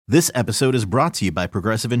This episode is brought to you by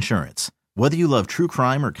Progressive Insurance. Whether you love true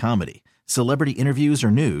crime or comedy, celebrity interviews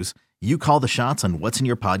or news, you call the shots on what's in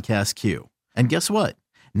your podcast queue. And guess what?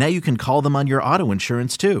 Now you can call them on your auto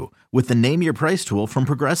insurance too with the Name Your Price tool from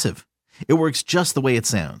Progressive. It works just the way it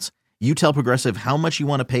sounds. You tell Progressive how much you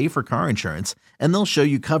want to pay for car insurance, and they'll show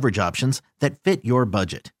you coverage options that fit your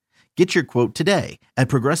budget. Get your quote today at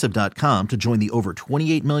Progressive.com to join the over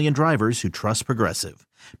 28 million drivers who trust Progressive.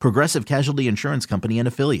 Progressive Casualty Insurance Company and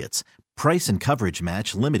Affiliates. Price and coverage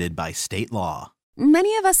match limited by state law.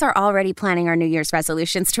 Many of us are already planning our New Year's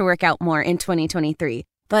resolutions to work out more in 2023.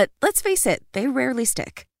 But let's face it, they rarely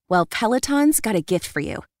stick. Well, Peloton's got a gift for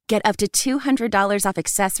you. Get up to $200 off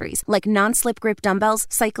accessories like non-slip grip dumbbells,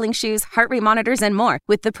 cycling shoes, heart rate monitors, and more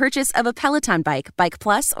with the purchase of a Peloton bike, Bike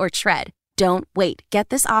Plus, or Tread. Don't wait. Get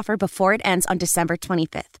this offer before it ends on December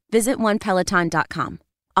 25th. Visit onepeloton.com.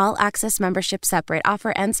 All access membership separate.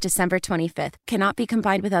 Offer ends December 25th. Cannot be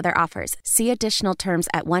combined with other offers. See additional terms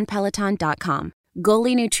at onepeloton.com.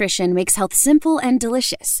 Goalie Nutrition makes health simple and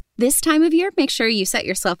delicious. This time of year, make sure you set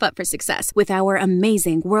yourself up for success with our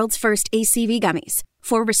amazing world's first ACV gummies.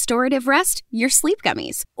 For restorative rest, your sleep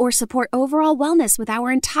gummies. Or support overall wellness with our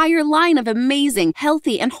entire line of amazing,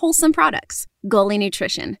 healthy, and wholesome products. Goalie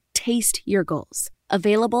Nutrition. Taste your goals.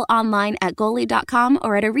 Available online at goalie.com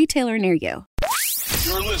or at a retailer near you.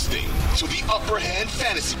 You're listening to the Upper Hand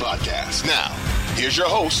Fantasy Podcast. Now, here's your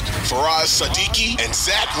host, Faraz Siddiqui and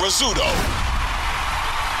Zach Rizzuto.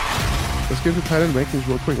 Let's get to tight end rankings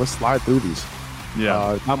real quick. Let's slide through these.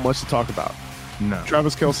 Yeah. Not much to talk about. No.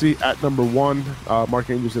 Travis Kelce at number 1.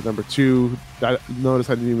 Mark Andrews at number 2.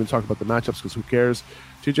 Notice I didn't even talk about the matchups because who cares?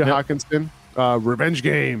 TJ Hawkinson, revenge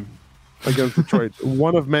game against Detroit.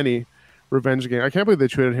 One of many revenge game. I can't believe they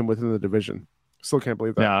traded him within the division. Still can't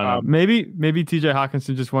believe that. Yeah, maybe TJ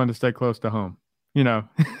Hawkinson just wanted to stay close to home. You know,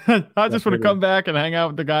 I just want to come back and hang out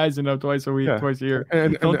with the guys, twice a week, twice a year.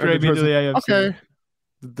 Don't trade me to the AFC. Okay.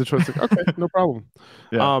 Detroit's like, okay, no problem.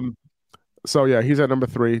 Yeah. So, yeah, he's at number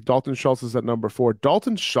 3. Dalton Schultz is at number 4.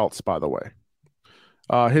 Dalton Schultz, by the way,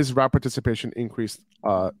 his route participation increased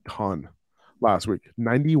a ton last week.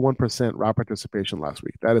 91% route participation last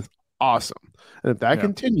week. That is awesome. And if that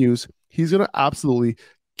continues, he's going to absolutely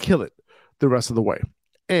kill it the rest of the way.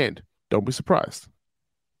 And don't be surprised.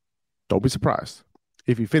 Don't be surprised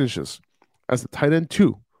if he finishes as the tight end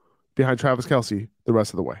 2 behind Travis Kelce the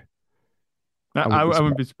rest of the way. I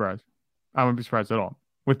wouldn't be surprised. I wouldn't be surprised at all.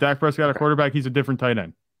 With Dak Prescott a quarterback, he's a different tight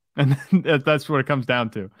end. And that's what it comes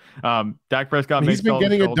down to. Dak Prescott he's been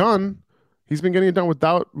getting it done. He's been getting it done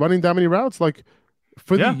without running that many routes. Like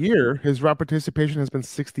for the year, his route participation has been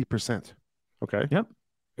 60%. Okay. Yep.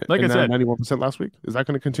 Like I said, 91% last week. Is that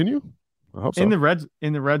going to continue? I hope so. In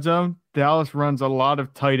the red zone, Dallas runs a lot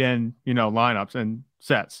of tight end, lineups and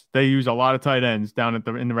sets. They use a lot of tight ends down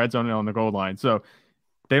in the red zone and on the goal line. So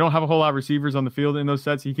they don't have a whole lot of receivers on the field in those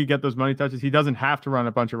sets. He could get those money touches. He doesn't have to run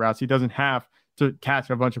a bunch of routes. He doesn't have to catch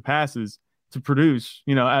a bunch of passes to produce,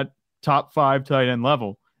 at top 5 tight end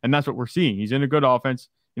level. And that's what we're seeing. He's in a good offense.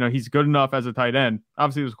 He's good enough as a tight end.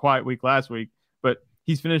 Obviously, it was a quiet week last week, but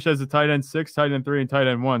he's finished as a tight end 6, tight end 3, and tight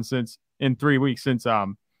end 1 in 3 weeks since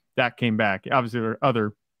Dak came back. Obviously, there are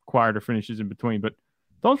other quieter finishes in between, but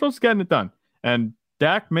Dalton Schultz is getting it done. And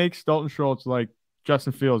Dak makes Dalton Schultz like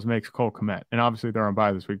Justin Fields makes Cole Kmet. And obviously, they're on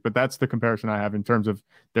bye this week, but that's the comparison I have in terms of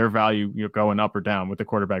their value going up or down with the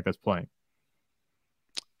quarterback that's playing.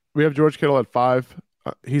 We have George Kittle at 5.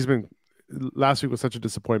 Last week was such a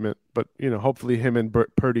disappointment, but hopefully him and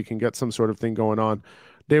Purdy can get some sort of thing going on.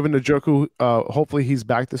 David Njoku, hopefully he's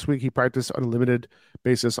back this week. He practiced on a limited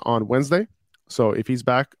basis on Wednesday. So if he's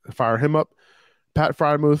back, fire him up. Pat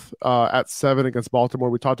Freiermuth at 7 against Baltimore.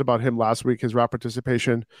 We talked about him last week, his route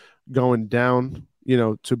participation going down,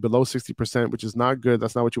 to below 60%, which is not good.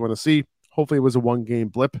 That's not what you want to see. Hopefully it was a one-game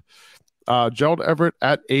blip. Gerald Everett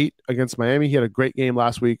at 8 against Miami. He had a great game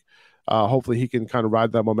last week. Hopefully he can kind of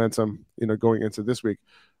ride that momentum, going into this week.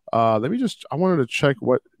 I wanted to check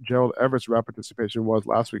what Gerald Everett's route participation was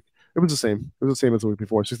last week. It was the same. It was the same as the week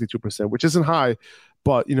before, 62%, which isn't high,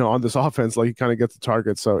 but on this offense, he kind of gets the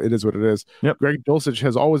target, so it is what it is. Yep. Greg Dulcich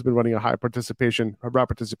has always been running a high route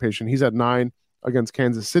participation. He's at 9 against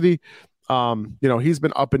Kansas City. He's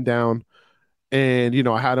been up and down, and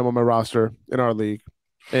I had him on my roster in our league,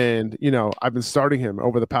 and I've been starting him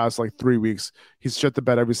over the past 3 weeks. He's shut the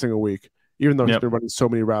bed every single week, even though he's been running so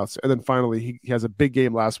many routes. And then finally, he has a big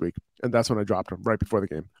game last week, and that's when I dropped him right before the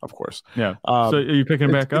game, of course. Yeah. So are you picking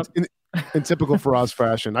him back up? in typical Faraz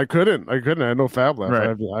fashion. I couldn't. I had no fab left. Right.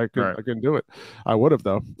 I couldn't do it. I would have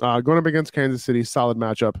though. Going up against Kansas City, solid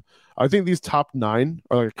matchup. I think these top 9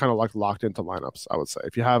 are kind of like locked into lineups. I would say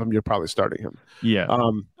if you have him, you're probably starting him. Yeah.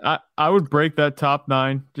 I would break that top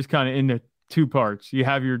 9 just kind of into 2 parts. You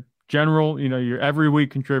have your general, your every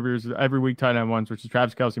week contributors, every week tight end ones, which is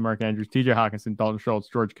Travis Kelce, Mark Andrews, TJ Hawkinson, Dalton Schultz,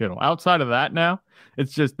 George Kittle. Outside of that now,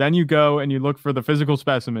 it's just then you go and you look for the physical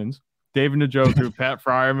specimens, David Njoku, Pat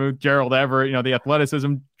Freiermuth, Gerald Everett, the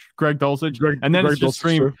athleticism, Greg Dulcich, and then it's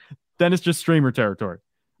just streamer territory.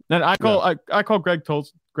 Then I call Greg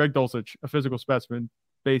Dulcich a physical specimen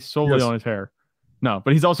based solely on his hair. No,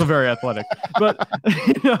 but he's also very athletic. But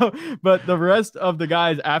but the rest of the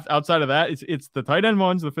guys outside of that, it's the tight end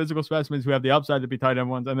ones, the physical specimens who have the upside to be tight end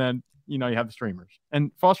ones, and then you have the streamers.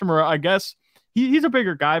 And Foster Moreau, I guess he's a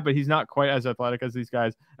bigger guy, but he's not quite as athletic as these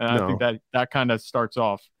guys. And I think that kind of starts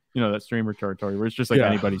off, that streamer territory where it's just like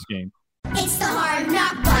anybody's game. It's the Hard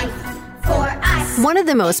Knock Life for us. One of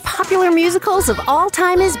the most popular musicals of all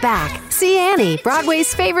time is back. See Annie,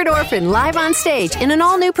 Broadway's favorite orphan, live on stage in an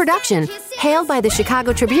all-new production, hailed by the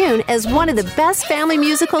Chicago Tribune as one of the best family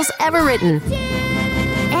musicals ever written.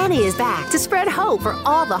 Annie is back to spread hope for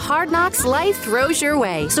all the hard knocks life throws your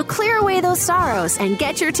way. So clear away those sorrows and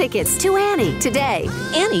get your tickets to Annie today.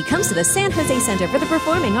 Annie comes to the San Jose Center for the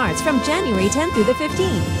Performing Arts from January 10th through the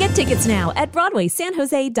 15th. Get tickets now at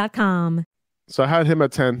BroadwaySanJose.com. So I had him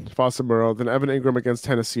at 10, Foster Moreau, then Evan Ingram against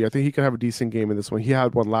Tennessee. I think he could have a decent game in this one. He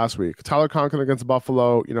had one last week. Tyler Conklin against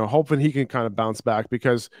Buffalo, hoping he can kind of bounce back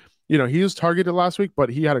because, he was targeted last week, but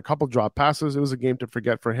he had a couple drop passes. It was a game to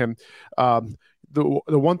forget for him. The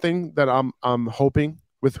one thing that I'm hoping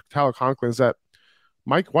with Tyler Conklin is that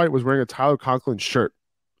Mike White was wearing a Tyler Conklin shirt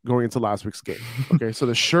going into last week's game. Okay, so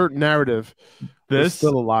the shirt narrative is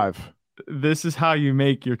still alive. This is how you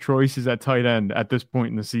make your choices at tight end at this point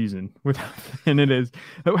in the season. And it is,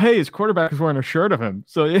 hey, his quarterback is wearing a shirt of him.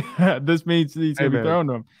 So yeah, this means he's going to be thrown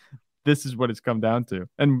to him. This is what it's come down to.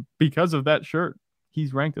 And because of that shirt,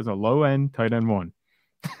 he's ranked as a low-end tight end 1.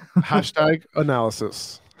 Hashtag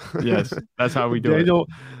analysis. Yes, that's how we do it.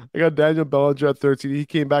 I got Daniel Bellinger at 13. He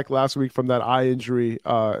came back last week from that eye injury.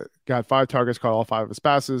 Got 5 targets, caught all 5 of his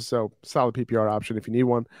passes. So solid PPR option if you need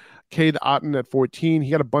one. Cade Otton at 14. He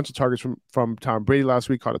got a bunch of targets from Tom Brady last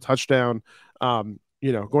week, caught a touchdown. Going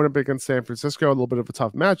up against San Francisco, a little bit of a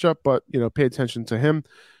tough matchup, but pay attention to him.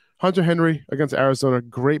 Hunter Henry against Arizona,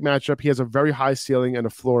 great matchup. He has a very high ceiling and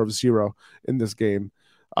a floor of 0 in this game.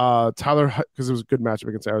 Tyler, because it was a good matchup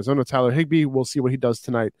against Arizona. Tyler Higbee, we'll see what he does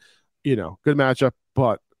tonight. Good matchup,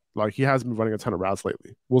 but he hasn't been running a ton of routes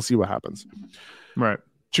lately. We'll see what happens. Right.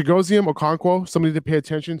 Chigoziem Okonkwo, somebody to pay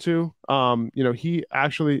attention to. He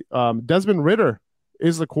actually Desmond Ridder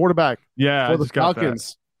is the quarterback for the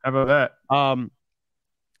Falcons. How about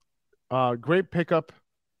that? Great pickup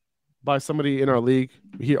by somebody in our league.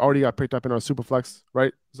 He already got picked up in our Superflex,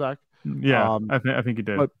 right, Zach? Yeah, I think he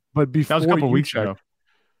did. But before that was a couple weeks ago.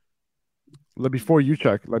 Before you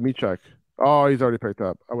check, let me check. Oh, he's already picked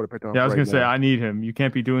up. I would have picked him up. Yeah, I was going to say, I need him. You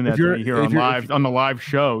can't be doing that to me here on the live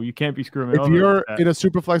show. You can't be screwing me over. If you're in a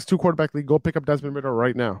Superflex 2 quarterback league, go pick up Desmond Ridder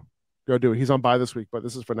right now. Go do it. He's on bye this week, but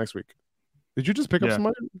this is for next week. Did you just pick up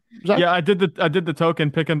somebody? Zach? Yeah, I did the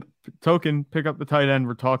token pick up the tight end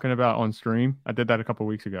we're talking about on stream. I did that a couple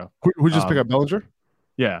weeks ago. Who just pick up Bellinger?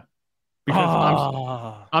 Yeah.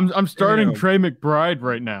 Because I'm starting Trey McBride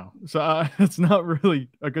right now, so it's not really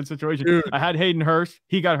a good situation. Dude. I had Hayden Hurst,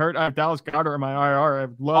 he got hurt. I have Dallas Goedert in my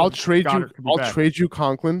IR. I'll trade you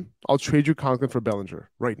Conklin. I'll trade you Conklin for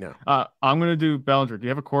Bellinger right now. I'm gonna do Bellinger. Do you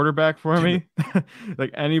have a quarterback for me?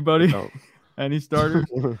 Like anybody? No. Any starters?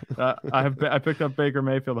 I picked up Baker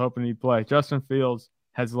Mayfield hoping he'd play. Justin Fields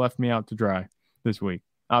has left me out to dry this week.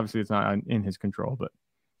 Obviously, it's not in his control, but.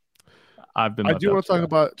 I do want to talk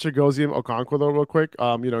about Chigoziem Okonkwo though, real quick.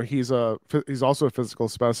 He's also a physical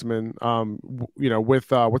specimen.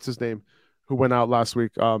 With what's his name, who went out last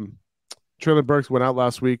week. Traylon Burks went out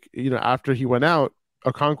last week. After he went out,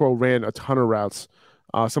 Okonkwo ran a ton of routes.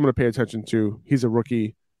 Someone to pay attention to. He's a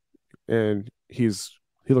rookie, and he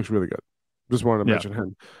looks really good. Just wanted to mention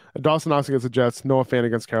him. Dawson Knox against the Jets. Noah Fant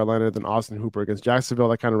against Carolina. Then Austin Hooper against Jacksonville.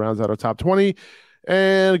 That kind of rounds out our top 20.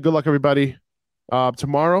 And good luck, everybody.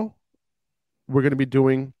 Tomorrow, we're going to be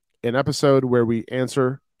doing an episode where we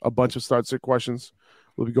answer a bunch of start-sit questions.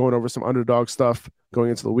 We'll be going over some underdog stuff going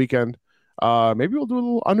into the weekend. Maybe we'll do a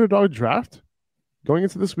little underdog draft going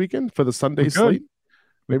into this weekend for the Sunday slate.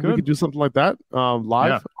 Maybe we could do something like that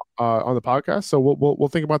live on the podcast. So we'll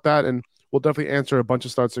think about that, and we'll definitely answer a bunch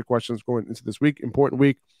of start-sit questions going into this week. Important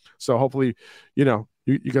week. So hopefully, you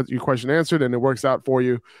got your question answered and it works out for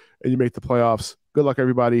you and you make the playoffs. Good luck,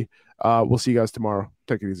 everybody. We'll see you guys tomorrow.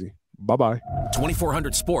 Take it easy. Bye-bye.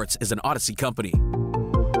 2400 Sports is an Odyssey company.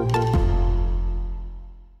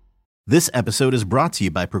 This episode is brought to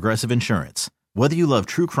you by Progressive Insurance. Whether you love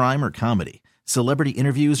true crime or comedy, celebrity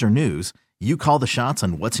interviews or news, you call the shots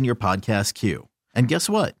on what's in your podcast queue. And guess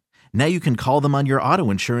what? Now you can call them on your auto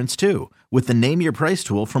insurance too with the Name Your Price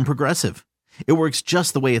tool from Progressive. It works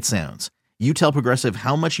just the way it sounds. You tell Progressive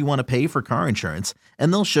how much you want to pay for car insurance,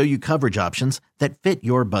 and they'll show you coverage options that fit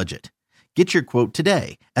your budget. Get your quote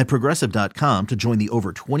today at Progressive.com to join the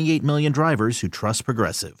over 28 million drivers who trust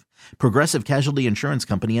Progressive. Progressive Casualty Insurance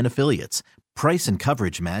Company and Affiliates. Price and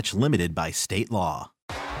coverage match limited by state law.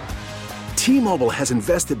 T-Mobile has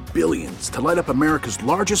invested billions to light up America's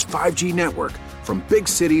largest 5G network, from big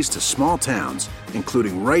cities to small towns,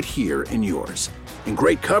 including right here in yours. And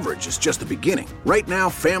great coverage is just the beginning. Right now,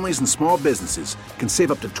 families and small businesses can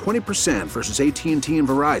save up to 20% versus AT&T and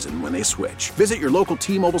Verizon when they switch. Visit your local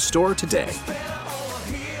T-Mobile store today.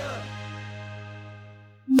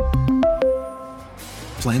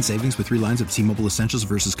 Plan savings with 3 lines of T-Mobile Essentials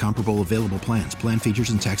versus comparable available plans. Plan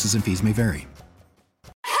features and taxes and fees may vary.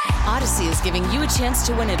 Odyssey is giving you a chance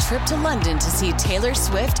to win a trip to London to see Taylor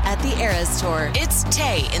Swift at the Eras Tour. It's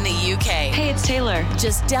Tay in the UK. Hey, it's Taylor.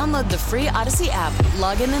 Just download the free Odyssey app,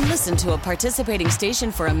 log in and listen to a participating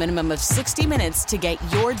station for a minimum of 60 minutes to get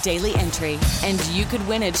your daily entry. And you could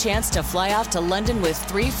win a chance to fly off to London with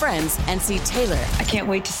 3 friends and see Taylor. I can't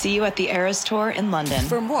wait to see you at the Eras Tour in London.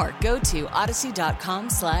 For more, go to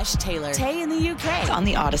odyssey.com/Taylor. Tay in the UK. It's on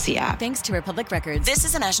the Odyssey app. Thanks to Republic Records. This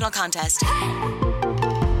is a national contest.